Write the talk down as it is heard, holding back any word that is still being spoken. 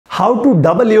how to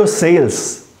double your sales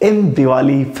in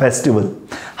Diwali festival.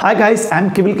 Hi guys,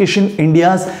 I'm Kewal Kishan,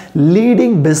 India's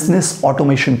leading business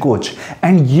automation coach,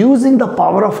 and using the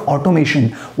power of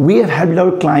automation, we have helped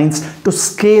our clients to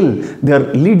scale their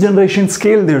lead generation,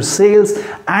 scale their sales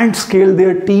and scale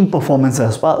their team performance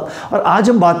as well. और आज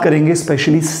हम बात करेंगे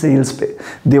specially sales पे.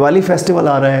 Diwali festival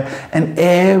आ रहा है and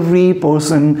every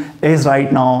person is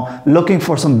right now looking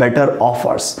for some better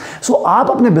offers. So आप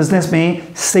अपने बिजनेस में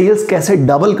सेल्स कैसे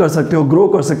डबल कर सकते हो, ग्रो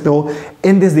कर सकते हो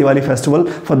in this Diwali festival.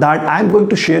 For that, I'm going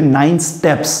to share 9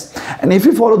 steps, and if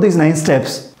you follow these 9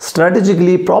 steps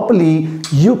strategically, properly,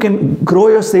 you can grow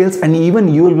your sales and even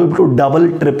you will be able to double,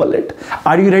 triple it.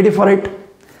 Are you ready for it?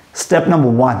 Step number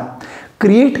 1,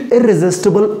 create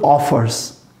irresistible offers.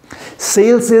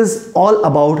 Sales is all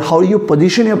about how you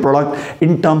position your product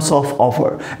in terms of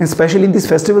offer, and especially in this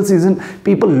festival season,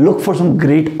 people look for some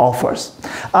great offers.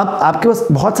 अब आपके पास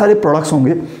बहुत सारे products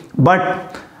होंगे, but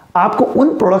आपको उन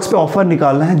products पे offer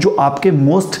निकालना है जो आपके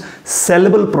मोस्ट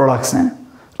सेलेबल प्रोडक्ट्स हैं,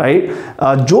 राइट?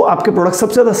 जो आपके प्रोडक्ट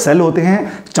सबसे ज़्यादा सेल होते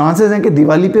हैं, चांसेस हैं कि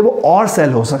दिवाली पे वो और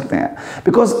सेल हो सकते हैं,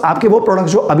 बिकॉज आपके वो प्रोडक्ट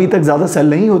जो अभी तक ज़्यादा सेल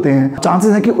नहीं होते हैं,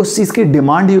 चांसेस हैं कि उस चीज़ की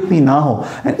डिमांड ही उतनी ना हो,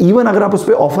 एंड इवन अगर आप उस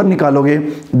पर ऑफर निकालोगे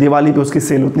दिवाली पे उसकी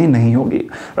सेल उतनी नहीं होगी,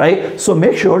 राइट? सो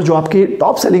मेक श्योर जो आपके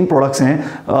टॉप सेलिंग प्रोडक्ट्स हैं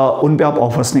उन पर आप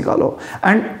ऑफर्स निकालो.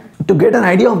 And to get an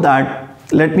idea of that,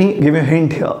 let me give you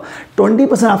hint here.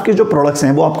 20% आपके जो प्रोडक्ट्स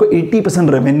हैं वो आपको 80%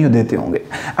 रेवेन्यू देते होंगे,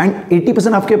 एंड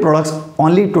 80% आपके प्रोडक्ट्स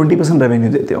ओनली 20%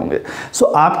 रेवेन्यू देते होंगे. सो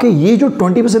आपके ये जो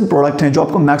 20% प्रोडक्ट हैं जो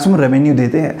आपको मैक्सिमम रेवेन्यू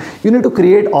देते हैं, you need to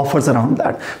create offers around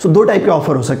that. So 2 type के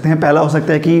ऑफर हो सकते हैं. पहला हो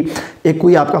सकता है कि एक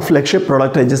कोई आपका फ्लैगशिप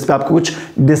प्रोडक्ट है जिस पे आपको कुछ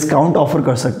डिस्काउंट ऑफर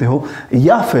कर सकते हो,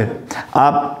 या फिर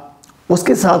आप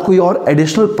उसके साथ कोई और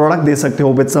एडिशनल प्रोडक्ट दे सकते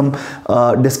हो with some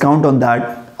discount on that,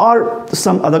 or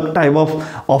some other type of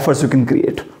offers you can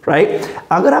create, right?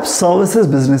 अगर आप सर्विसेज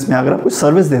बिजनेस में अगर आप कोई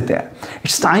सर्विस देते हैं,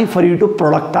 it's time for you to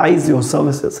प्रोडक्टाइज your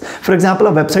services. For example,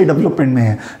 आप वेबसाइट डेवलपमेंट में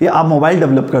हैं, या आप मोबाइल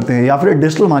डेवलप करते हैं, या फिर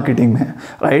डिजिटल मार्केटिंग में है,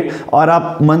 राइट? और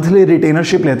आप मंथली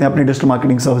रिटेनरशिप लेते हैं अपनी डिजिटल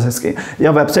मार्केटिंग सर्विसेज के,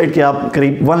 या वेबसाइट के आप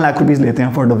करीब 1 लाख रुपीज़ लेते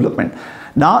हैं for development.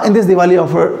 Now in this Diwali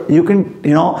offer, you can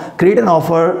create an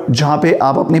offer जहाँ पे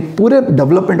आप अपने पूरे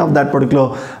development of that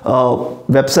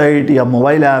particular website या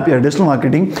मोबाइल ऐप या डिजिटल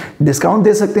मार्केटिंग डिस्काउंट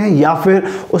दे सकते हैं, या फिर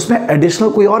उसमें एडिशनल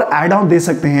कोई और एड ऑन दे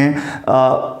सकते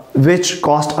हैं which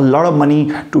cost a lot of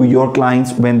money to your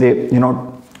clients when they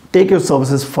take your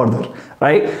services further,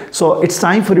 right? So it's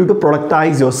time for you to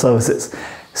प्रोडक्टाइज your services.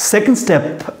 Second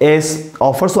step is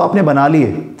offers तो आपने बना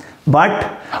लिए,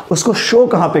 but उसको show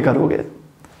कहाँ पे करोगे?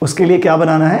 उसके लिए क्या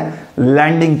बनाना है?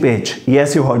 Landing page.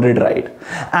 Yes, you heard it right.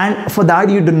 And for that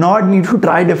you do not need to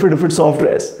try different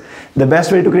softwares. The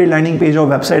best way to create landing page or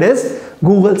website is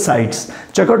Google Sites.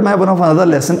 Check out my one of another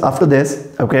lesson after this,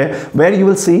 okay, where you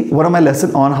will see one of my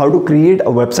lesson on how to create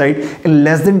a website in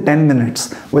less than 10 minutes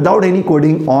without any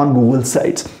coding on Google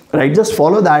Sites. Right, just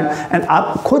follow that and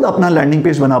आप खुद अपना landing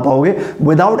page बना पाओगे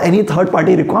without any third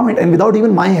party requirement and without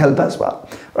even my help as well,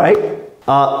 right?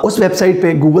 उस website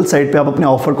पे, Google site पे आप अपने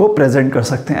ऑफर को प्रेजेंट कर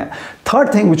सकते हैं.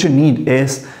 Third thing which you need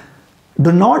is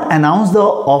do not announce the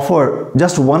offer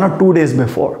just 1 or 2 days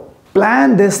before.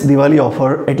 Plan this Diwali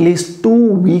offer at least 2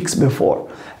 weeks before.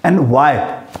 And Y?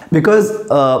 Because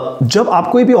जब आप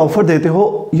कोई भी ऑफर देते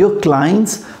हो, your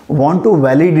clients want to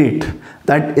validate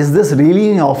that is this really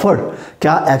an offer.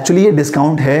 क्या actually ये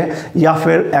discount है, या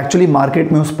फिर एक्चुअली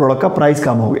मार्केट में उस प्रोडक्ट का प्राइस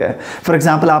कम हो गया है? फॉर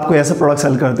एग्जांपल, आप कोई ऐसा प्रोडक्ट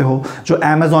सेल करते हो जो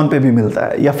अमेजॉन पे भी मिलता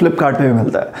है या फ्लिपकार्ट पे भी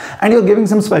मिलता है, and you are giving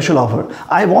some special offer.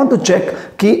 I want to check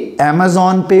कि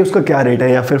अमेजॉन पे उसका क्या रेट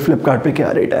है या फिर फ्लिपकार्ट पे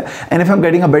क्या रेट है, and if I am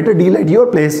getting a better deal at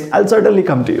your place, I will certainly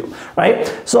come to you, right?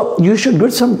 So you should give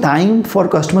some time for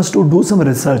customers to do some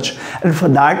research, and for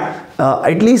that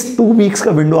at least 2 weeks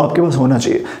का window आपके पास होना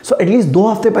चाहिए. So at least 2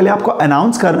 हफ्ते पहले आपको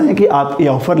announce करना है कि आप ये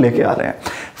ऑफर लेके आ रहे हैं.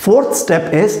 फोर्थ स्टेप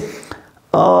इज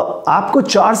आपको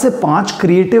 4 से 5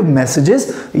 क्रिएटिव मैसेजेस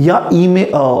या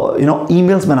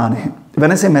ईमेल्स बनाने हैं.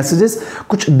 When I say messages,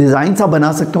 कुछ डिज़ाइन आप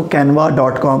बना सकते हो.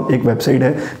 canva.com एक वेबसाइट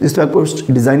है जिस पर आप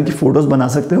कुछ डिज़ाइन की फोटोज़ बना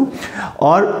सकते हो,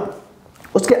 और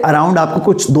उसके अराउंड आपको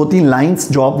कुछ 2-3 लाइन्स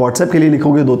जो आप व्हाट्सएप के लिए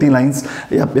लिखोगे, 2-3 लाइन्स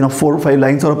या 4-5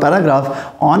 लाइन्स और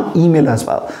paragraph on email as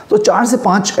well. तो 4 से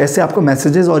 5 ऐसे आपको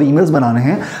मैसेजेस और ईमेल्स बनाने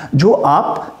हैं जो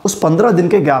आप उस 15 दिन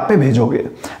के गैप पे भेजोगे.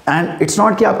 एंड इट्स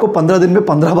नॉट कि आपको 15 दिन में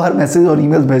 15 बार मैसेज और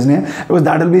ईमेल्स भेजने हैं, because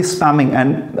that will be spamming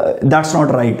and that's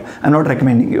not right. I am not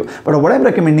recommending you, but what I am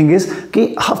recommending is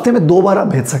कि हफ्ते में 2 बार आप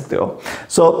भेज सकते हो.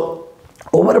 सो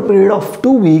over a period of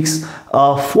 2 weeks,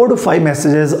 4 to 5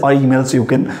 messages or emails you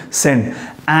can send.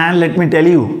 And let me tell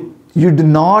you, you do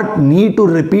not need to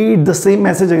repeat the same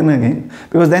message again and again,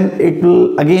 because then it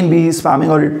will again be spamming,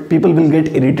 or people will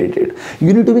get irritated.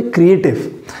 You need to be creative.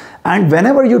 And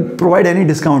whenever you provide any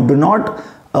discount, do not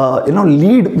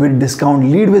lead with discount,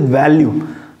 lead with value.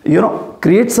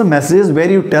 Create some messages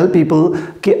where you tell people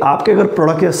कि आपके अगर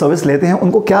product या service लेते हैं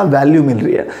उनको क्या value मिल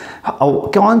रही है,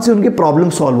 कौन सी उनकी प्रॉब्लम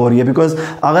सॉल्व हो रही है. बिकॉज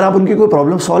अगर आप उनकी कोई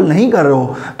प्रॉब्लम सॉल्व नहीं कर रहे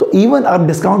हो तो इवन आप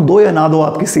डिस्काउंट दो या ना दो,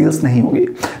 आपकी सेल्स नहीं होगी.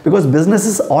 Because business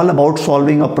is all about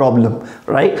solving a problem,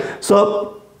 right.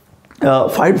 So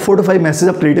 4 to 5 messages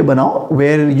आप creative बनाओ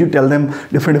where you tell them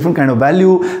different kind of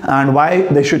value and why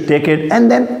they should take it,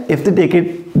 and then if they take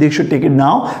it, they should take it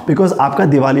now because आपका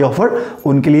Diwali offer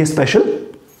उनके लिए special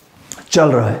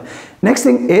चल रहा है. Next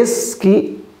thing is कि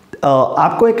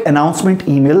आपको एक announcement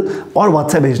email और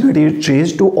व्हाट्सएप भेजना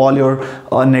चाहिए टू ऑल योर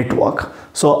नेटवर्क.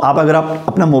 सो अगर आप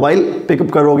अपना मोबाइल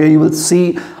पिकअप करोगे, यू विल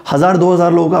सी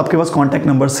 1000-2000 लोगों का आपके पास कॉन्टैक्ट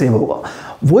नंबर सेव होगा.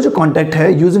 वो जो कॉन्टैक्ट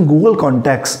है यूजिंग गूगल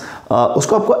कॉन्टैक्ट्स,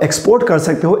 उसको आपको एक्सपोर्ट कर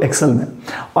सकते हो एक्सेल में,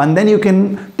 and then you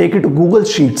can take it to Google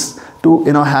sheets to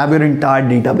have your entire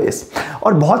database.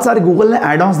 और बहुत सारे गूगल ने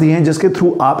एड ऑन्स दिए हैं जिसके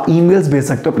थ्रू आप ईमेल्स भेज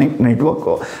सकते हो अपने नेटवर्क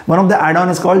को. One of the add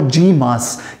on is called GMass.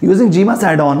 Using GMass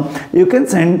add on you can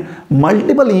send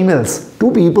multiple emails to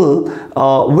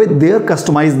people with their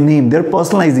customised name, there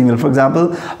personalised email. For example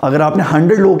अगर आपने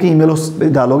 100 लोगों की ईमेल उस पे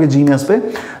डालोगे GMass पे,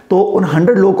 तो उन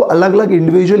 100 लोगों को अलग अलग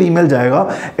इंडिविजुअल ईमेल जाएगा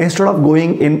instead of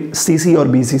going in CC और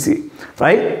BCC,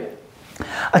 राइट.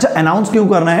 अच्छा, अनाउंस क्यों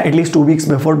करना है at least 2 weeks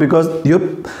before? Because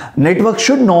your network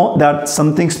should know that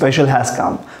something special has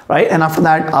come, right. And after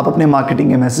that आप अपने मार्केटिंग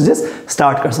के मैसेजेस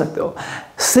स्टार्ट कर सकते हो.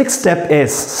 Sixth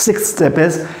step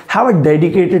is have a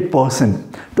dedicated person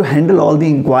to handle all the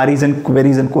inquiries and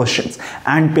queries and questions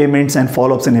and payments and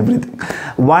follow-ups and everything.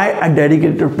 Why a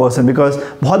dedicated person? Because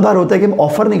बहुत बार होता है कि हम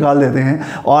ऑफर निकाल देते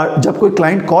हैं और जब कोई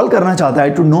क्लाइंट कॉल करना चाहता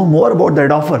है to know more about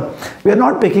that offer, we are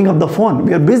not picking up the phone,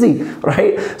 we are busy,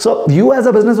 right? So you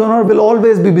as a business owner will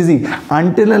always be busy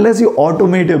until unless you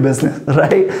automate your business,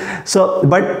 right? So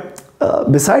but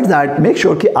besides that make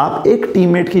sure कि आप एक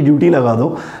teammate की duty लगा दो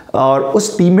और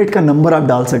उस teammate का number आप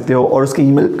डाल सकते हो और उसकी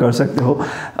ईमेल कर सकते हो,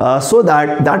 so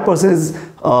that person is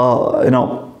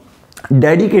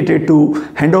dedicated to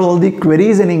handle all the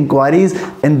queries and inquiries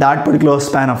in that particular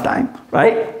span of time,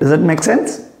 right? Does that make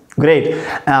sense? Great.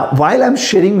 While I'm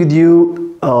sharing with you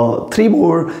 3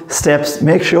 more steps,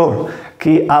 make sure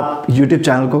कि आप YouTube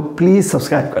channel को please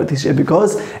subscribe कर दीजिए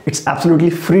because it's absolutely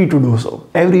free to do so.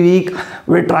 Every week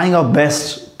we're trying our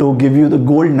best to give you the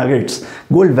gold nuggets,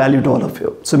 gold value to all of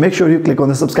you. So make sure you click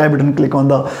on the subscribe button, click on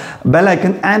the bell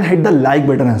icon and hit the like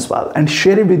button as well, and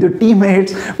share it with your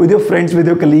teammates, with your friends,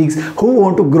 with your colleagues who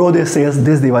want to grow their sales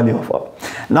this Diwali offer.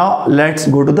 Now let's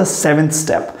go to the 7th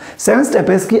step. 7th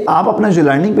step is कि आप अपना जो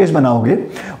landing page बनाओगे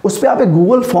उस पर आप एक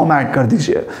Google form add कर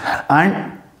दीजिए.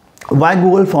 And why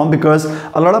Google form? Because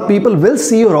a lot of people will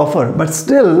see your offer but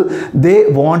still they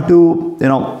want to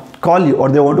call you or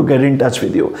they want to get in touch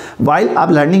with you. While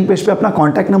आप landing page पे अपना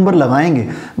contact number लगाएंगे,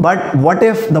 but what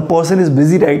if the person is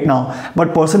busy right now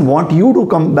but person want you to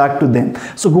come back to them?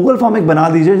 So Google form एक बना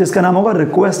दीजिए जिसका नाम होगा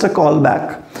request a call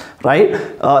back, right?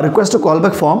 Request a call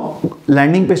back form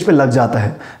landing page पे लग जाता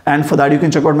है, and for that you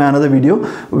can check out my another video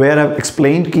where I've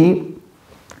explained कि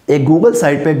एक गूगल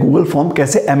साइट पे गूगल फॉर्म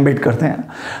कैसे एम्बेड करते हैं.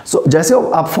 सो जैसे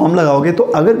आप फॉर्म लगाओगे तो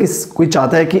अगर कोई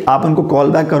चाहता है कि आप उनको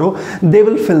कॉल बैक करो, they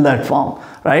will fill that form,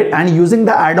 right. And using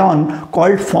the add on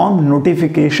called form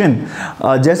notification,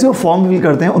 जैसे वो फॉर्म फिल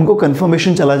करते हैं उनको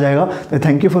कंफर्मेशन चला जाएगा,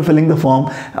 thank you for filling the form,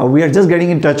 we are just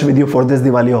getting in touch with you for this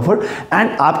Diwali offer.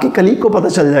 And आपके colleague को पता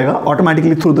चल जाएगा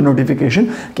ऑटोमेटिकली थ्रू द नोटिफिकेशन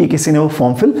कि किसी ने वो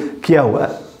फॉर्म फिल किया हुआ है.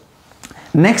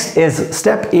 Next is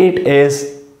step 8 is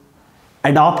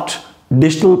adopt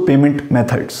digital payment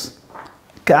methods.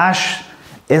 Cash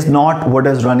is not what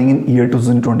is running in year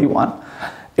 2021.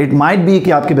 It might be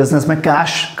कि आपके बिजनेस में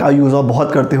कैश का यूज आप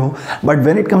बहुत करते हो, but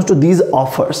when it comes to these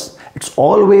offers, it's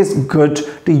always good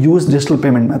to use digital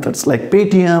payment methods like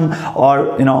Paytm or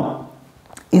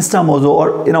Instamozo, or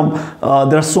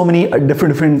there are so many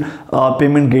different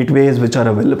payment gateways which are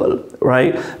available,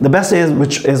 right? The best is,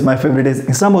 which is my favorite, is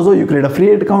Instamozo. You create a free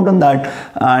account on that,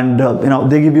 and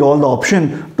they give you all the option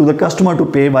to the customer to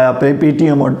pay via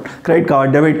Paytm or credit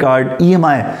card, debit card,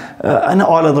 EMI, and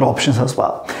all other options as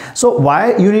well. So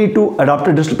why you need to adopt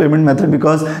a digital payment method?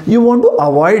 Because you want to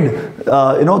avoid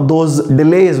those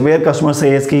delays where customer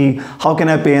says ki how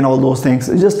can I pay and all those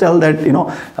things. You just tell that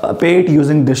pay it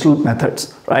using digital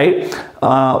methods, right?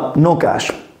 No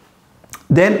cash.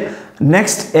 Then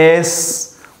next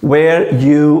is where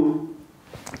you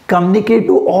communicate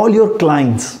to all your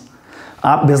clients.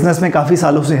 आप business में काफ़ी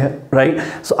सालों से है, right.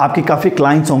 सो आपके काफ़ी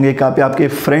clients होंगे, काफ़ी आपके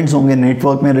फ्रेंड्स होंगे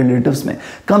नेटवर्क में, रिलेटिव्स में.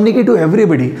 कम्युनिकेट टू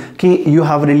एवरीबडी कि you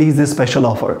have release this special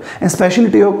offer, and specially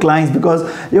to your clients, because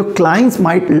your clients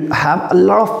might have a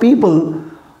lot of people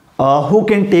who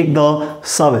can take the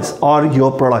service or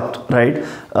your product, right?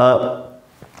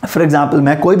 For example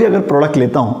मैं कोई भी अगर product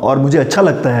लेता हूँ और मुझे अच्छा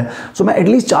लगता है, सो मैं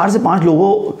एटलीस्ट 4 से 5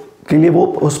 लोगों के लिए वो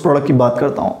उस प्रोडक्ट की बात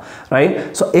करता हूँ,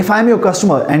 right? So if I am your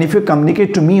customer and if you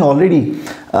communicate to me already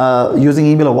using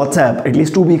email और WhatsApp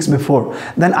at least 2 weeks before,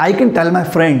 then I can tell my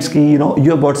friends कि you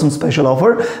have got some special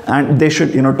offer and they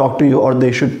should talk to you और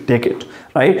they should take it,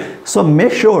 right? So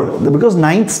make sure, because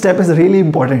 9th step is really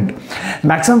important.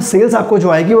 Maximum sales आपको जो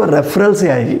आएगी वो referral से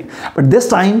आएगी, but this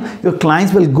time your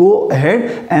clients will go ahead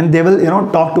and they will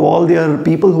talk to all their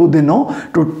people who they know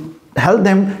to help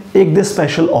them take this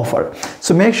special offer.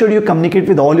 So make sure you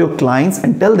communicate with all your clients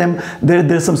and tell them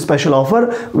there's some special offer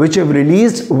which you've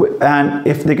released, and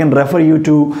if they can refer you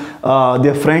to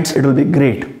their friends, it will be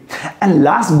great. And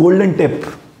last golden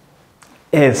tip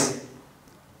is,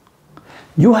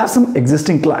 you have some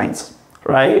existing clients,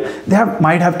 right? They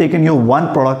might have taken you 1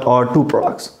 product or 2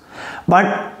 products, but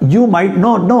you might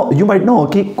know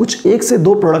कि कुछ 1 से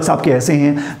 2 products आपके ऐसे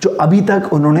हैं जो अभी तक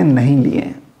उन्होंने नहीं लिए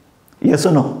हैं. Yes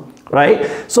or no, right?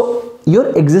 So your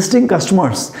existing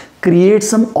customers, create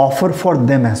some offer for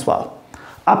them as well.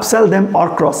 Upsell them or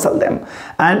cross sell them,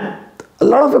 and a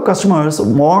lot of your customers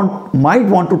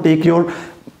might want to take your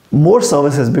more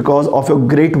services because of your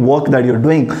great work that you're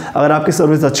doing. अगर आपकी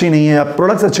service अच्छी नहीं है या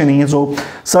products अच्छे नहीं है, so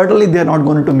certainly they are not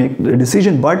going to make the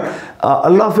decision, but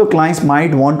a lot of your clients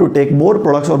might want to take more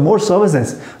products or more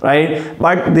services, right?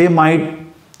 But they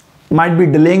might be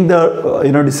delaying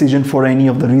the decision for any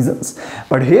of the reasons.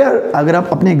 But here अगर आप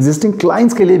अपने existing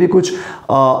clients के लिए भी कुछ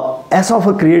ऐसा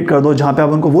offer create कर दो जहाँ पे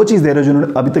आप उनको वो चीज़ दे रहे हो जो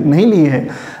उन्होंने अभी तक नहीं ली है,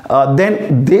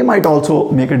 then they might also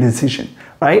make a decision,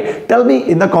 right? Tell me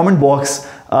in the comment box,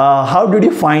 how did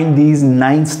you find these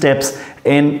 9 steps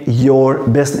in your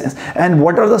business, and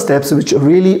what are the steps which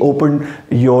really opened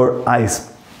your eyes?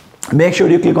 Make sure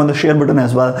you click on the share button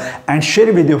as well and share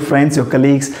it with your friends, your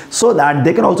colleagues, so that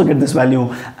they can also get this value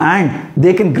and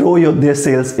they can grow their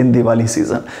sales in Diwali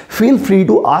season. Feel free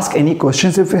to ask any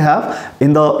questions if you have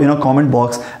in the comment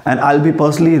box, and I'll be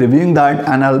personally reviewing that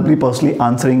and I'll be personally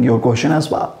answering your question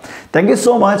as well. Thank you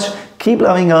so much. Keep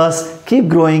loving us, keep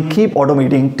growing, keep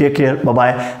automating. Take care, bye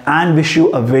bye, and wish you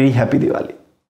a very happy Diwali.